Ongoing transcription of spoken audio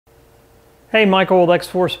Hey, Michael with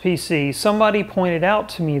XForcePC. Somebody pointed out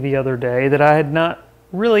to me the other day that I had not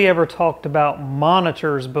really ever talked about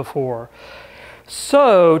monitors before.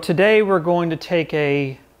 So today we're going to take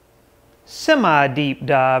a semi-deep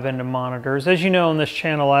dive into monitors. As you know, on this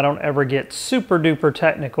channel I don't ever get super duper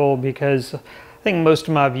technical because I think most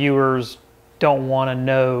of my viewers don't want to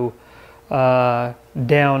know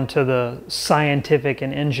down to the scientific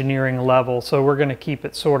and engineering level. So we're going to keep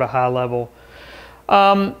it sort of high level.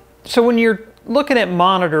 So when you're looking at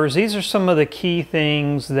monitors, these are some of the key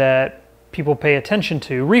things that people pay attention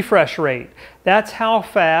to. Refresh rate. That's how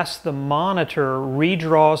fast the monitor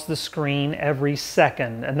redraws the screen every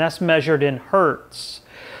second, and that's measured in hertz.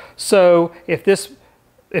 So if this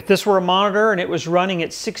were a monitor and it was running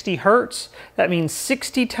at 60 hertz, that means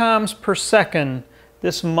 60 times per second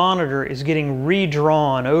this monitor is getting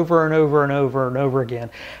redrawn over and over and over and over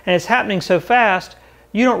again. And it's happening so fast,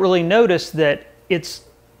 you don't really notice that it's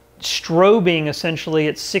strobing essentially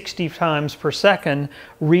at 60 times per second,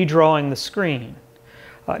 redrawing the screen.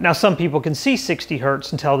 Now some people can see 60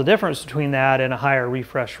 hertz and tell the difference between that and a higher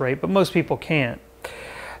refresh rate, but most people can't.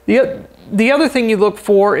 The other thing you look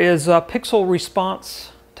for is pixel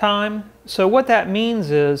response time. So what that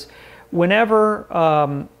means is whenever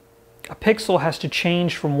a pixel has to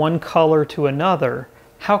change from one color to another,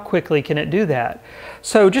 how quickly can it do that?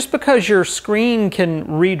 So just because your screen can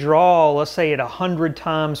redraw, let's say at 100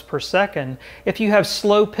 times per second, if you have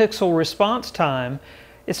slow pixel response time,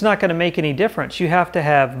 it's not going to make any difference. You have to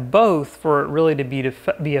have both for it really to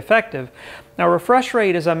be effective. Now refresh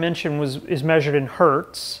rate, as I mentioned, is measured in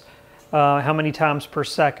hertz, how many times per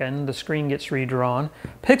second the screen gets redrawn.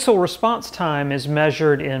 Pixel response time is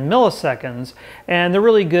measured in milliseconds, and the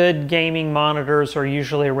really good gaming monitors are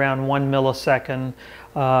usually around 1 millisecond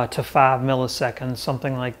to 5 milliseconds,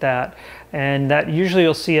 something like that. And that usually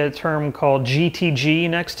you'll see a term called GTG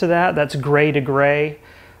next to that. That's gray to gray,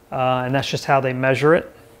 and that's just how they measure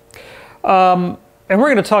it. And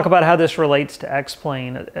we're going to talk about how this relates to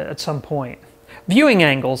X-Plane at some point. Viewing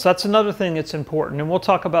angles, that's another thing that's important, and we'll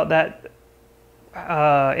talk about that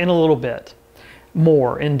in a little bit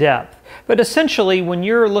more in depth. But essentially, when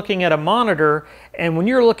you're looking at a monitor and when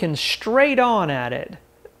you're looking straight on at it,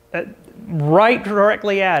 right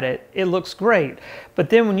directly at it, it looks great. But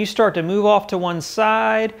then when you start to move off to one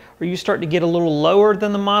side, or you start to get a little lower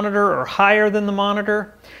than the monitor or higher than the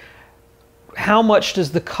monitor, how much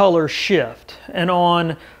does the color shift? And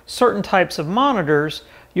on certain types of monitors,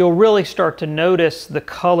 you'll really start to notice the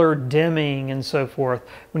color dimming and so forth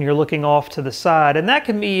when you're looking off to the side. And that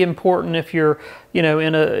can be important if you're, in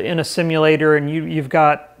a simulator and you've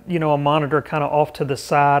got, a monitor kind of off to the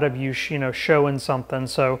side of you, showing something.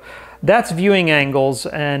 So that's viewing angles,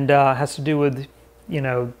 and has to do with,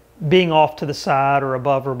 being off to the side or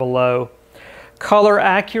above or below. Color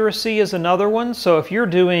accuracy is another one. So if you're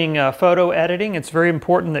doing photo editing, it's very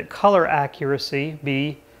important that color accuracy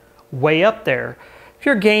be way up there. If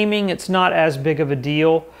you're gaming, it's not as big of a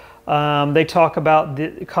deal. They talk about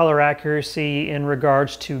the color accuracy in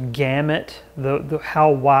regards to gamut, how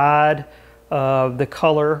wide the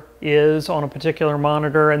color is on a particular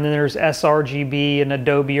monitor, and then there's sRGB and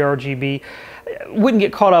Adobe RGB. Wouldn't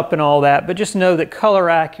get caught up in all that, but just know that color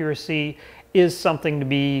accuracy is something to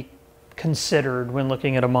be considered when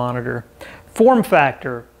looking at a monitor. Form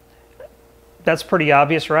factor. That's pretty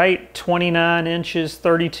obvious, right? 29 inches,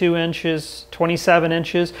 32 inches, 27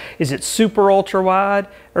 inches. Is it super ultra wide,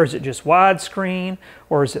 or is it just widescreen,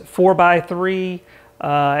 or is it 4:3?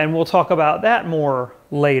 And we'll talk about that more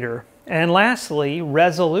later. And lastly,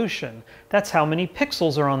 resolution. That's how many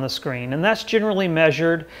pixels are on the screen, and that's generally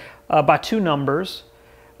measured by two numbers.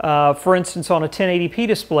 For instance, on a 1080p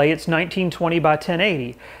display, it's 1920 by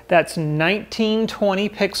 1080. That's 1920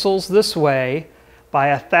 pixels this way by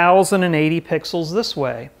 1080 pixels this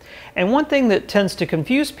way. And one thing that tends to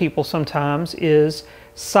confuse people sometimes is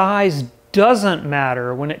size doesn't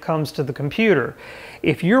matter when it comes to the computer.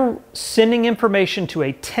 If you're sending information to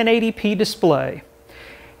a 1080p display,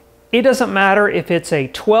 it doesn't matter if it's a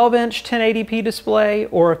 12-inch 1080p display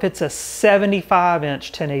or if it's a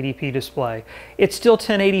 75-inch 1080p display. It's still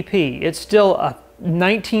 1080p. It's still a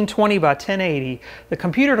 1920 by 1080. The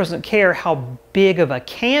computer doesn't care how big of a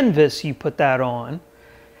canvas you put that on.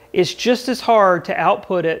 It's just as hard to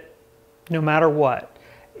output it no matter what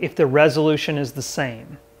if the resolution is the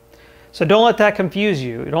same. So don't let that confuse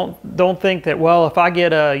you. Don't think that, well, if I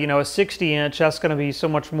get a 60-inch, that's going to be so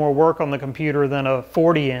much more work on the computer than a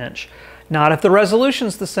 40-inch. Not if the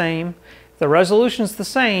resolution's the same. If the resolution's the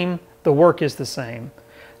same, the work is the same.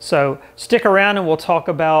 So stick around and we'll talk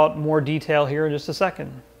about more detail here in just a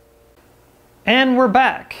second. And we're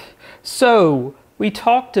back. So we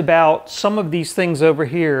talked about some of these things over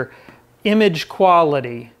here: image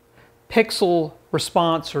quality, pixel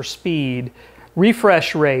response or speed,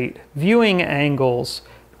 refresh rate, viewing angles,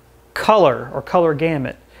 color or color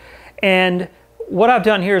gamut. And what I've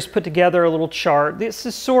done here is put together a little chart. This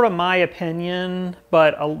is sort of my opinion,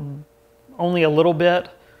 but only a little bit.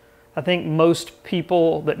 I think most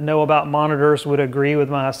people that know about monitors would agree with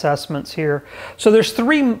my assessments here. So there's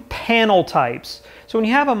 3 panel types. So when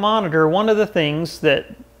you have a monitor, one of the things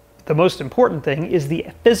that, the most important thing, is the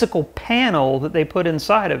physical panel that they put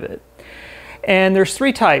inside of it. And there's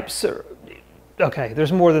 3 types. Okay,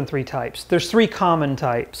 there's more than 3 types. There's 3 common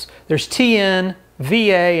types. There's TN,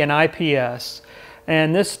 VA, and IPS.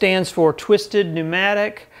 And this stands for twisted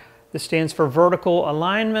pneumatic, this stands for vertical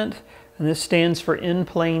alignment, and this stands for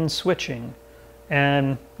in-plane switching.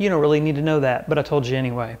 And you don't really need to know that, but I told you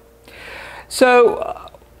anyway.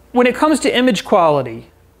 So when it comes to image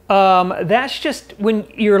quality, that's just when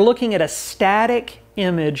you're looking at a static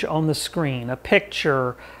image on the screen, a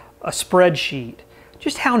picture, a spreadsheet.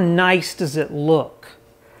 Just how nice does it look?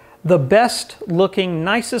 The best looking,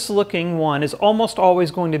 nicest looking one is almost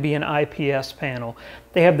always going to be an IPS panel.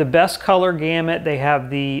 They have the best color gamut, they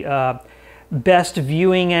have the best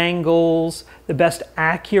viewing angles, the best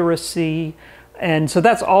accuracy, and so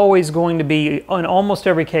that's always going to be, in almost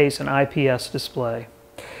every case, an IPS display.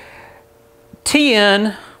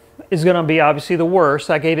 TN is going to be obviously the worst.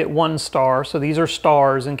 I gave it 1 star, so these are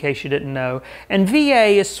stars in case you didn't know. And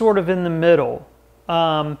VA is sort of in the middle.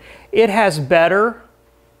 It has better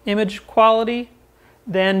image quality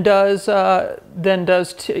than does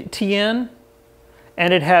TN,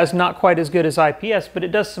 and it has not quite as good as IPS, but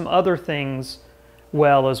it does some other things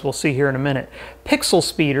well, as we'll see here in a minute. Pixel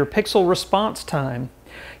speed or pixel response time.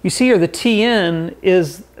 You see here the TN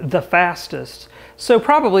is the fastest. So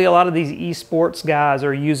probably a lot of these esports guys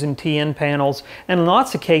are using TN panels, and in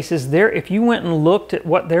lots of cases, if you went and looked at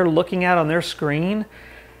what they're looking at on their screen,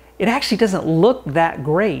 it actually doesn't look that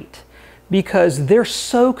great, because they're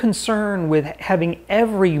so concerned with having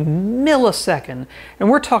every millisecond, and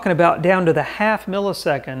we're talking about down to the half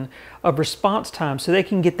millisecond of response time, so they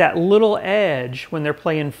can get that little edge when they're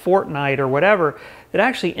playing Fortnite or whatever, that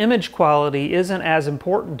actually image quality isn't as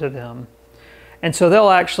important to them. And so they'll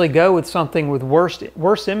actually go with something with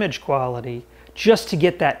worse image quality just to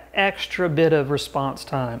get that extra bit of response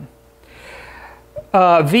time.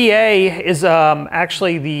 VA is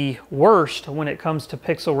actually the worst when it comes to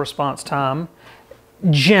pixel response time,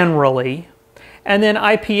 generally. And then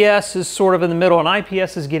IPS is sort of in the middle, and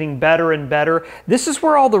IPS is getting better and better. This is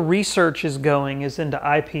where all the research is going, is into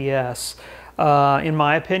IPS. In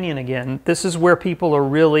my opinion, again, this is where people are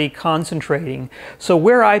really concentrating. So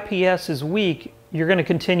where IPS is weak, you're going to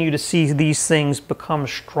continue to see these things become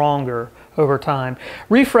stronger over time.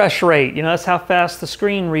 Refresh rate, you know, that's how fast the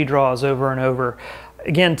screen redraws over and over.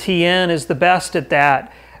 Again, TN is the best at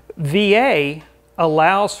that. VA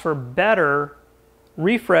allows for better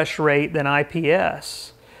refresh rate than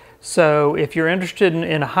IPS. So if you're interested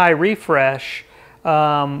in a high refresh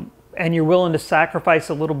and you're willing to sacrifice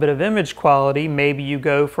a little bit of image quality, maybe you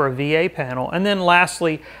go for a VA panel. And then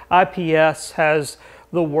lastly, IPS has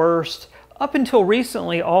the worst. Up until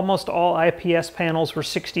recently, almost all IPS panels were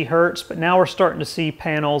 60 Hertz, but now we're starting to see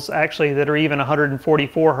panels actually that are even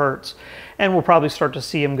 144 Hertz, and we'll probably start to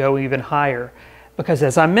see them go even higher. Because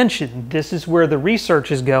as I mentioned, this is where the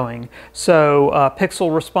research is going. So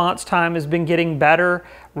pixel response time has been getting better,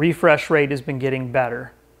 refresh rate has been getting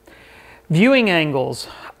better. Viewing angles,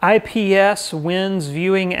 IPS wins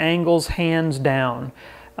viewing angles hands down.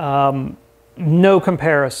 No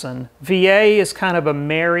comparison. VA is kind of a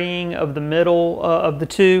marrying of the middle of the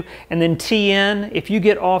two, and then TN, if you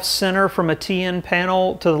get off center from a TN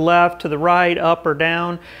panel to the left, to the right, up or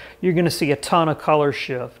down, you're going to see a ton of color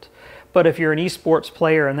shift. But if you're an esports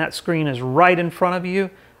player and that screen is right in front of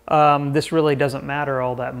you, this really doesn't matter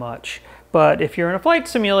all that much. But if you're in a flight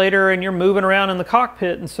simulator and you're moving around in the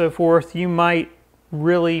cockpit and so forth, you might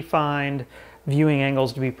really find viewing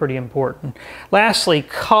angles to be pretty important. Lastly,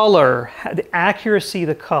 color, the accuracy of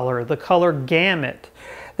the color gamut.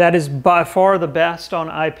 That is by far the best on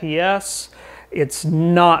IPS. It's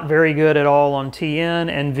not very good at all on TN,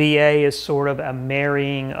 and VA is sort of a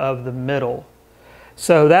marrying of the middle.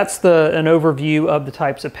 So that's an overview of the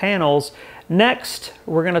types of panels. Next,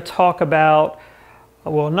 we're going to talk about,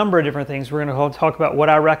 well, a number of different things. We're going to talk about what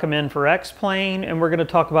I recommend for X-Plane, and we're going to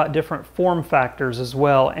talk about different form factors as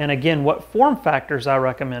well. And again, what form factors I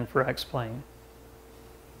recommend for X-Plane.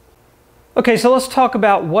 Okay, so let's talk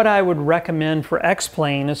about what I would recommend for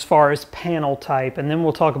X-Plane as far as panel type, and then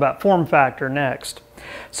we'll talk about form factor next.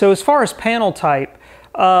 So as far as panel type,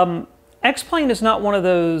 X-Plane is not one of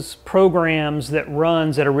those programs that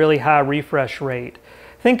runs at a really high refresh rate.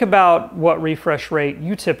 Think about what refresh rate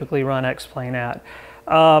you typically run X-Plane at.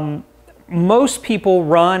 Most people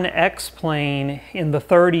run X-Plane in the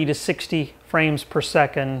 30 to 60 frames per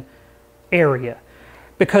second area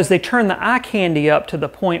because they turn the eye candy up to the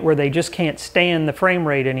point where they just can't stand the frame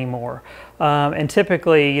rate anymore. And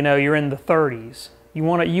typically, you know, you're in the 30s. You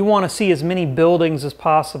want to see as many buildings as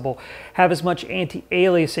possible, have as much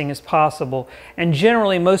anti-aliasing as possible, and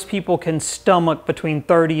generally most people can stomach between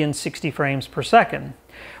 30 and 60 frames per second.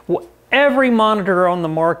 Well, every monitor on the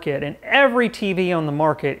market and every TV on the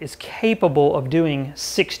market is capable of doing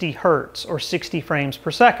 60 hertz or 60 frames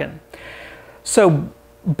per second. So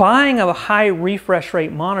buying a high refresh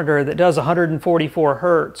rate monitor that does 144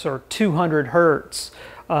 hertz or 200 hertz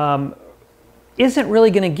isn't really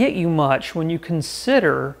going to get you much when you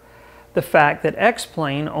consider the fact that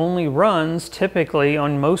X-Plane only runs typically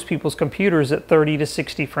on most people's computers at 30 to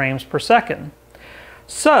 60 frames per second.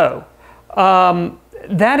 So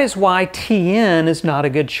that is why TN is not a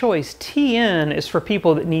good choice. TN is for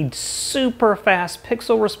people that need super fast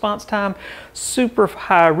pixel response time, super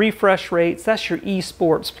high refresh rates. That's your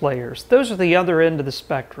esports players. Those are the other end of the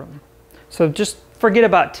spectrum. So just forget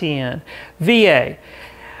about TN. VA.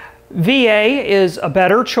 VA is a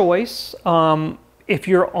better choice if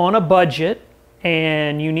you're on a budget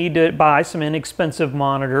and you need to buy some inexpensive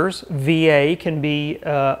monitors. VA can be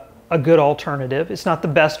a good alternative. It's not the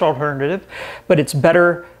best alternative, but it's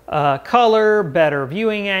better color, better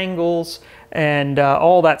viewing angles, and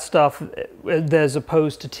all that stuff as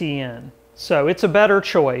opposed to TN. So it's a better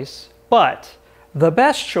choice, but the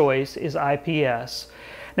best choice is IPS.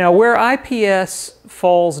 Now, where IPS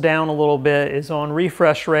falls down a little bit is on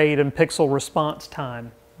refresh rate and pixel response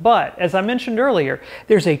time. But as I mentioned earlier,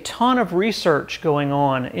 there's a ton of research going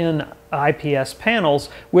on in IPS panels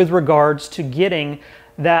with regards to getting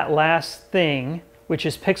that last thing, which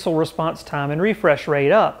is pixel response time and refresh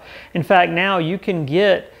rate up. In fact, now you can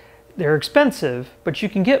get, they're expensive, but you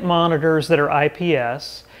can get monitors that are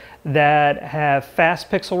IPS that have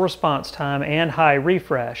fast pixel response time and high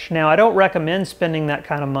refresh. Now, I don't recommend spending that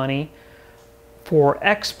kind of money for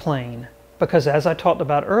X-Plane because, as I talked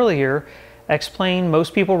about earlier, X-Plane,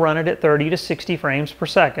 most people run it at 30 to 60 frames per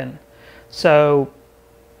second. So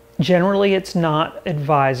generally, it's not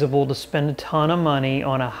advisable to spend a ton of money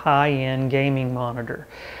on a high-end gaming monitor.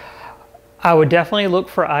 I would definitely look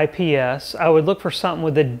for IPS. I would look for something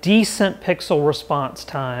with a decent pixel response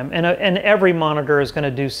time, and every monitor is going to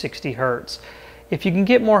do 60 hertz. If you can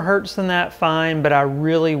get more hertz than that, fine, but I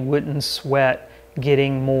really wouldn't sweat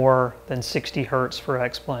getting more than 60 hertz for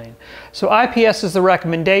X-Plane. So IPS is the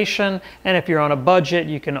recommendation, and if you're on a budget,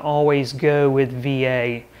 you can always go with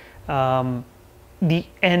VA. And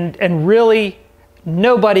really,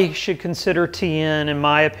 nobody should consider TN, in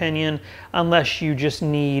my opinion, unless you just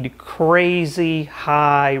need crazy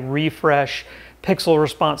high refresh pixel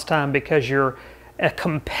response time because you're a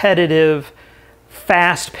competitive,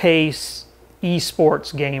 fast-paced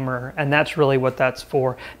esports gamer, and that's really what that's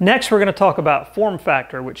for. Next, we're going to talk about form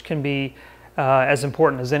factor, which can be as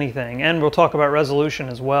important as anything, and we'll talk about resolution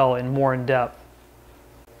as well in more in depth.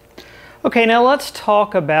 Okay, now let's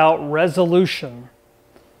talk about resolution.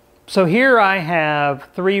 So here I have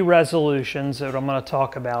three resolutions that I'm going to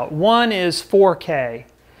talk about. One is 4K,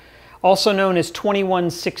 also known as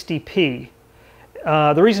 2160p.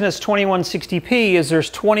 The reason it's 2160p is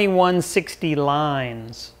there's 2160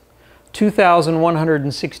 lines,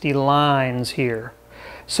 2,160 lines here.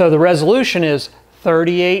 So the resolution is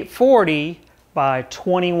 3840 by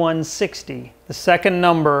 2160. The second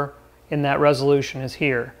number in that resolution is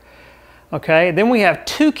here. Okay, then we have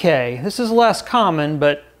 2K. This is less common,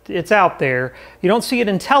 but it's out there. You don't see it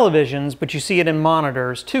in televisions, but you see it in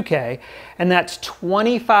monitors, 2K, and that's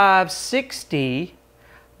 2560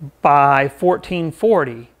 by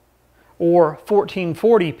 1440 or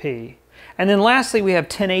 1440p. And then lastly, we have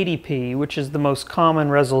 1080p, which is the most common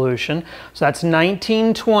resolution. So that's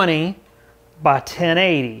 1920 by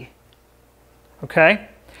 1080. Okay?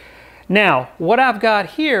 Now, what I've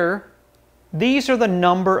got here, these are the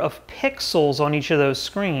number of pixels on each of those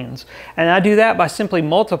screens. And I do that by simply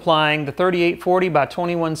multiplying the 3840 by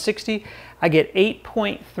 2160. I get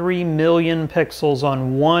 8.3 million pixels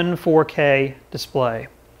on one 4K display.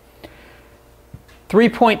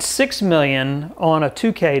 3.6 million on a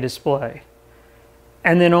 2K display.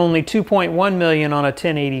 And then only 2.1 million on a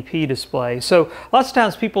 1080p display. So lots of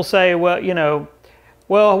times people say, well, you know,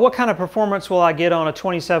 well, what kind of performance will I get on a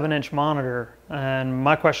 27-inch monitor? And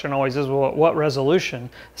my question always is, well, what resolution?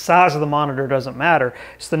 The size of the monitor doesn't matter.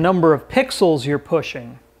 It's the number of pixels you're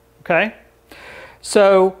pushing, okay?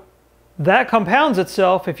 So That compounds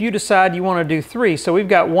itself if you decide you want to do 3. So we've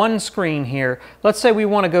got one screen here. Let's say we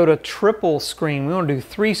want to go to triple screen. We want to do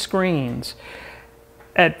 3 screens.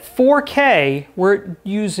 At 4K, we're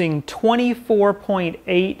using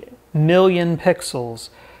 24.8 million pixels.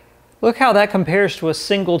 Look how that compares to a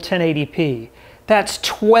single 1080p. That's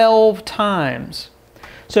 12 times.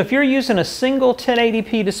 So if you're using a single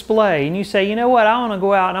 1080p display and you say, you know what, I want to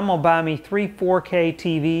go out and I'm going to buy me 3 4K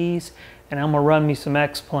TVs and I'm going to run me some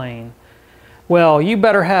X-Plane. Well, you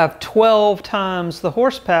better have 12 times the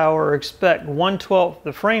horsepower or expect 1/12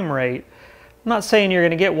 the frame rate. I'm not saying you're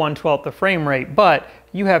going to get 1/12 the frame rate, but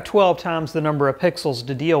you have 12 times the number of pixels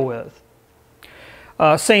to deal with.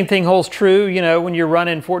 Same thing holds true, you know, when you're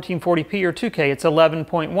running 1440p or 2K, it's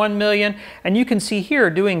 11.1 million. And you can see here,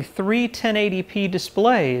 doing 3 1080p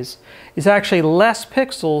displays is actually less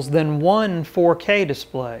pixels than one 4K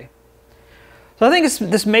display. So I think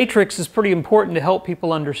this matrix is pretty important to help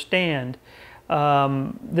people understand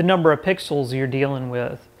the number of pixels you're dealing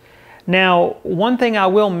with. Now, one thing I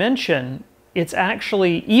will mention, it's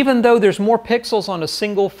actually, even though there's more pixels on a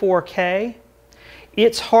single 4K,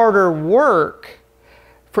 it's harder work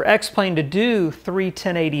for X-Plane to do 3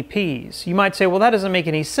 1080p's. You might say, well, that doesn't make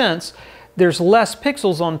any sense. There's less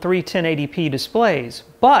pixels on 3 1080p displays,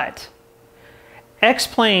 but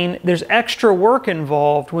X-Plane, there's extra work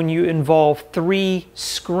involved when you involve 3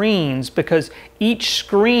 screens because each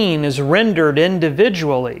screen is rendered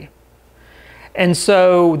individually. And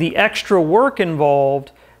so the extra work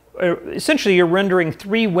involved, essentially you're rendering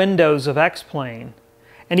 3 windows of X-Plane.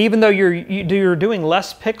 And even though you're doing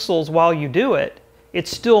less pixels while you do it, it's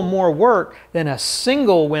still more work than a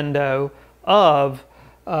single window of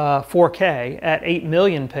 4K at 8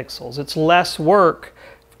 million pixels. It's less work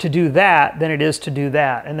to do that than it is to do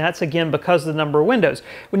that. And that's again because of the number of windows.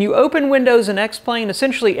 When you open Windows in X-Plane,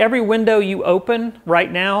 essentially every window you open right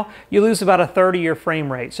now, you lose about 1/3 of your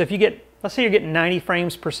frame rate. So if you get, let's say you're getting 90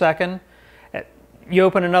 frames per second, you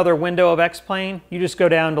open another window of X-Plane, you just go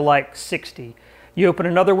down to like 60. You open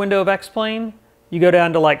another window of X-Plane, you go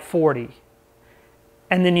down to like 40.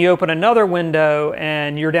 And then you open another window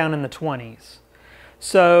and you're down in the 20s.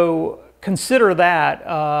 So consider that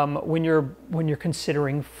when you're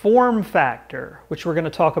considering form factor, which we're going to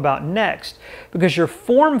talk about next, because your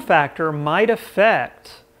form factor might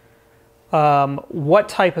affect what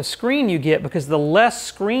type of screen you get, because the less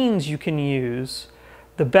screens you can use,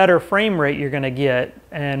 the better frame rate you're going to get,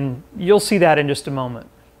 and you'll see that in just a moment.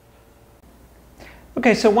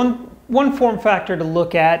 Okay, so one form factor to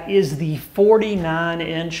look at is the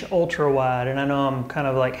 49-inch ultra-wide, and I know I'm kind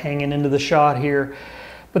of like hanging into the shot here,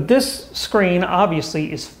 but this screen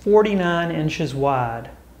obviously is 49 inches wide,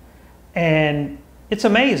 and it's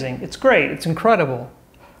amazing, it's great, it's incredible,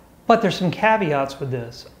 but there's some caveats with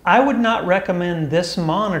this. I would not recommend this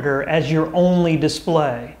monitor as your only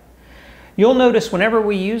display. You'll notice whenever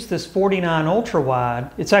we use this 49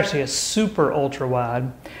 ultra-wide, it's actually a super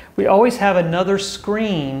ultra-wide, we always have another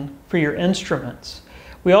screen for your instruments.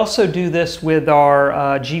 We also do this with our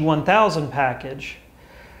G1000 package.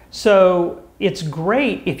 So it's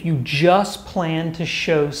great if you just plan to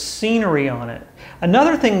show scenery on it.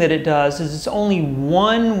 Another thing that it does is it's only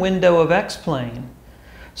one window of X-Plane.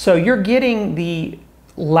 So you're getting the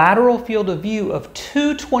lateral field of view of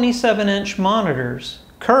 2 27-inch monitors,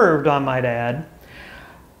 curved I might add,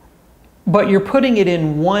 but you're putting it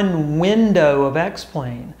in one window of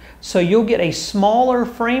X-Plane. So you'll get a smaller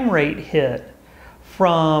frame rate hit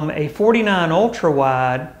from a 49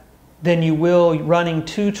 ultra-wide than you will running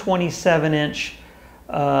 2 27-inch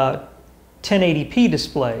 1080p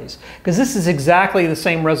displays. Because this is exactly the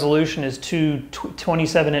same resolution as 2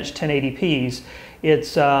 27-inch 1080p's.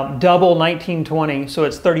 It's double 1920, so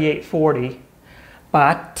it's 3840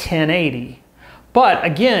 by 1080. But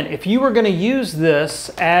again, if you were going to use this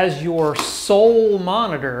as your sole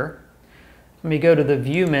monitor, let me go to the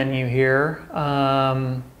view menu here,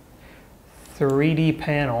 3D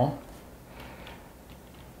panel.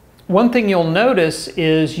 One thing you'll notice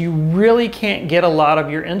is you really can't get a lot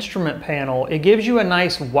of your instrument panel. It gives you a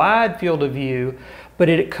nice wide field of view, but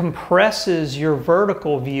it compresses your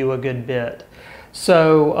vertical view a good bit.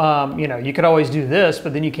 So, you know, you could always do this,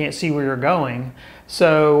 but then you can't see where you're going.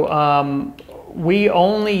 So, we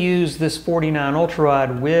only use this 49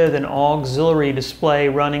 ultra-wide with an auxiliary display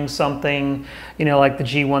running something, you know, like the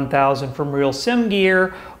G1000 from Real Sim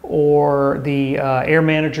Gear, or the Air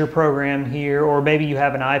Manager program here, or maybe you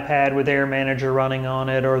have an iPad with Air Manager running on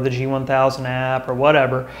it, or the G1000 app, or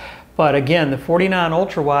whatever. But again, the 49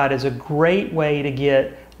 ultra-wide is a great way to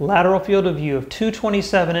get lateral field of view of 2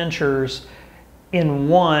 27-inchers in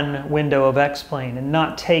one window of X-Plane and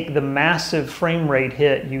not take the massive frame rate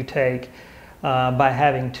hit you take by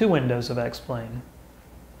having two windows of X-Plane.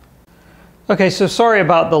 Okay, so sorry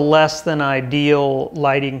about the less than ideal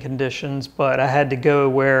lighting conditions, but I had to go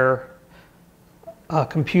where a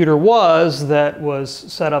computer was that was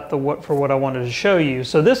set up for what I wanted to show you.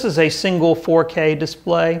 So this is a single 4K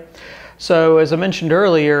display. So as I mentioned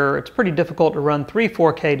earlier, it's pretty difficult to run three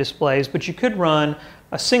 4K displays, but you could run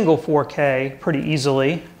a single 4K pretty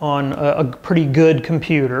easily on a pretty good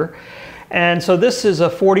computer. And so this is a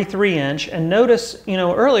 43-inch, and notice, you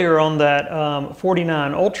know, earlier on that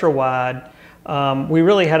 49 ultra-wide, we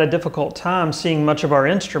really had a difficult time seeing much of our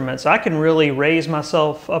instruments. I can really raise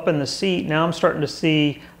myself up in the seat. Now I'm starting to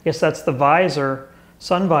see, I guess that's the visor,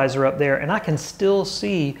 sun visor up there, and I can still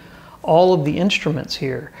see all of the instruments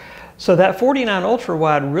here. So that 49 ultra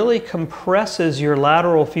wide really compresses your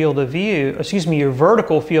lateral field of view, excuse me, your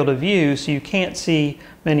vertical field of view, so you can't see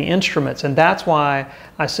many instruments. And that's why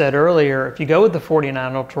I said earlier, if you go with the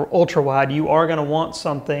 49 ultra wide, you are going to want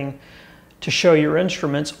something to show your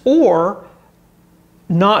instruments, or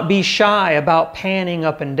not be shy about panning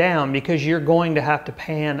up and down, because you're going to have to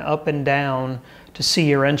pan up and down to see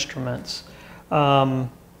your instruments.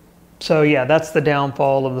 So yeah, that's the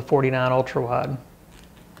downfall of the 49 ultra wide.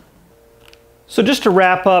 So just to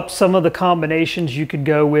wrap up some of the combinations you could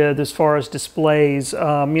go with as far as displays,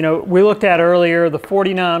 you know, we looked at earlier the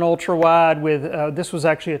 49 ultra wide with, this was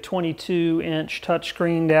actually a 22-inch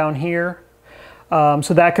touchscreen down here.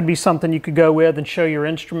 So that could be something you could go with and show your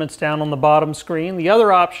instruments down on the bottom screen. The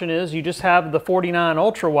other option is you just have the 49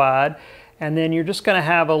 ultra wide, and then you're just going to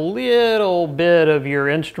have a little bit of your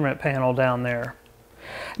instrument panel down there.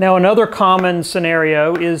 Now another common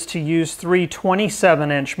scenario is to use three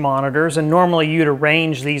 27-inch monitors, and normally you'd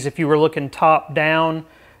arrange these if you were looking top down,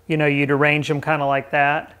 you know, you'd arrange them kind of like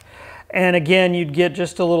that. And again, you'd get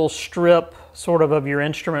just a little strip sort of your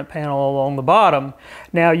instrument panel along the bottom.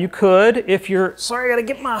 Now you could, if you're, sorry, I gotta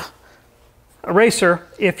get my eraser,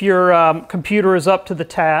 if your computer is up to the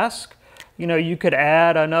task, you know, you could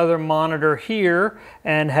add another monitor here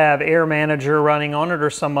and have Air Manager running on it or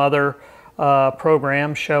some other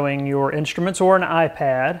program showing your instruments, or an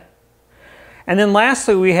iPad. And then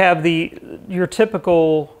lastly, we have your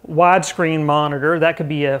typical widescreen monitor. That could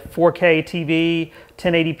be a 4K TV,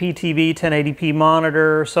 1080p TV, 1080p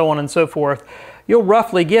monitor, so on and so forth. You'll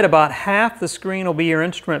roughly get about half the screen will be your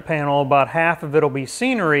instrument panel, about half of it will be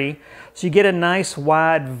scenery. So you get a nice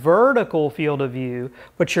wide vertical field of view,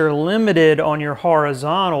 but you're limited on your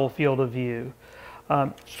horizontal field of view.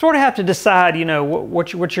 Sort of have to decide, you know,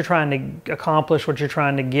 what you're trying to accomplish, what you're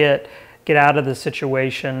trying to get out of the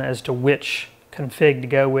situation as to which config to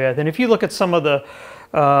go with. And if you look at some of the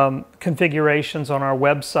configurations on our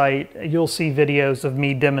website, you'll see videos of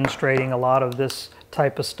me demonstrating a lot of this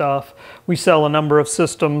type of stuff. We sell a number of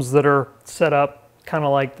systems that are set up kind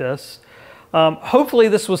of like this. Hopefully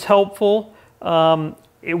this was helpful.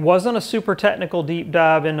 It wasn't a super technical deep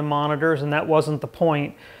dive into monitors, and that wasn't the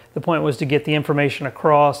point. The point was to get the information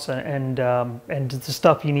across and the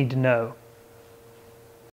stuff you need to know.